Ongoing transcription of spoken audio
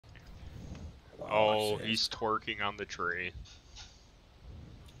Oh, he's twerking on the tree.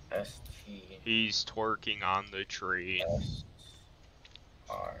 ST. He's twerking on the tree.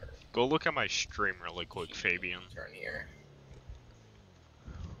 SR. Go look at my stream really quick, Fabian. Turn here.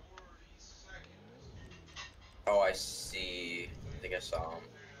 Oh, I see. I think I saw him.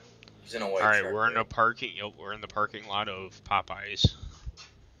 He's in a white Alright, truck, we're in right? the parking. Yep, we're in the parking lot of Popeyes.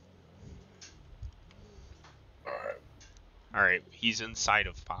 Alright. Alright, he's inside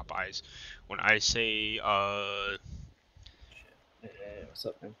of Popeyes. When I say, What's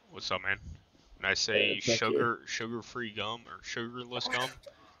up, man? what's up, man? When I say sugar-free gum or sugarless gum,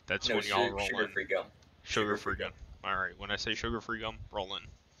 that's No, when y'all roll in. sugar-free gum. Sugar-free gum. Alright, when I say sugar-free gum, roll in.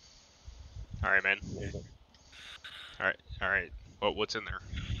 Alright, man. Alright. What's in there?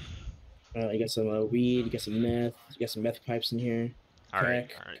 You got some weed, you got some meth, you got some meth pipes in here.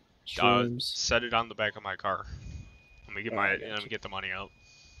 Alright. Shrooms. Set it on the back of my car. Let me get the money out.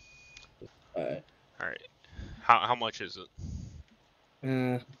 Alright. How much is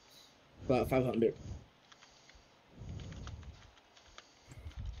it? About 500.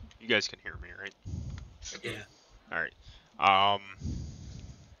 You guys can hear me, right? Yeah. Alright.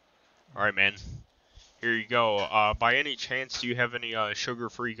 Alright, man. Here you go. By any chance, do you have any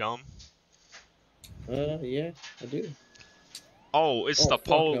sugar-free gum? Yeah, I do. Oh, it's the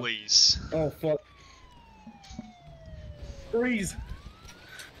police. No. Oh, fuck. Freeze.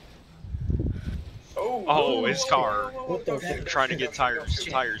 Oh, his car. What the fuck? Trying to get tires.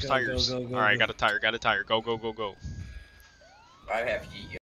 Go, Alright, got a tire. Go. I have heat.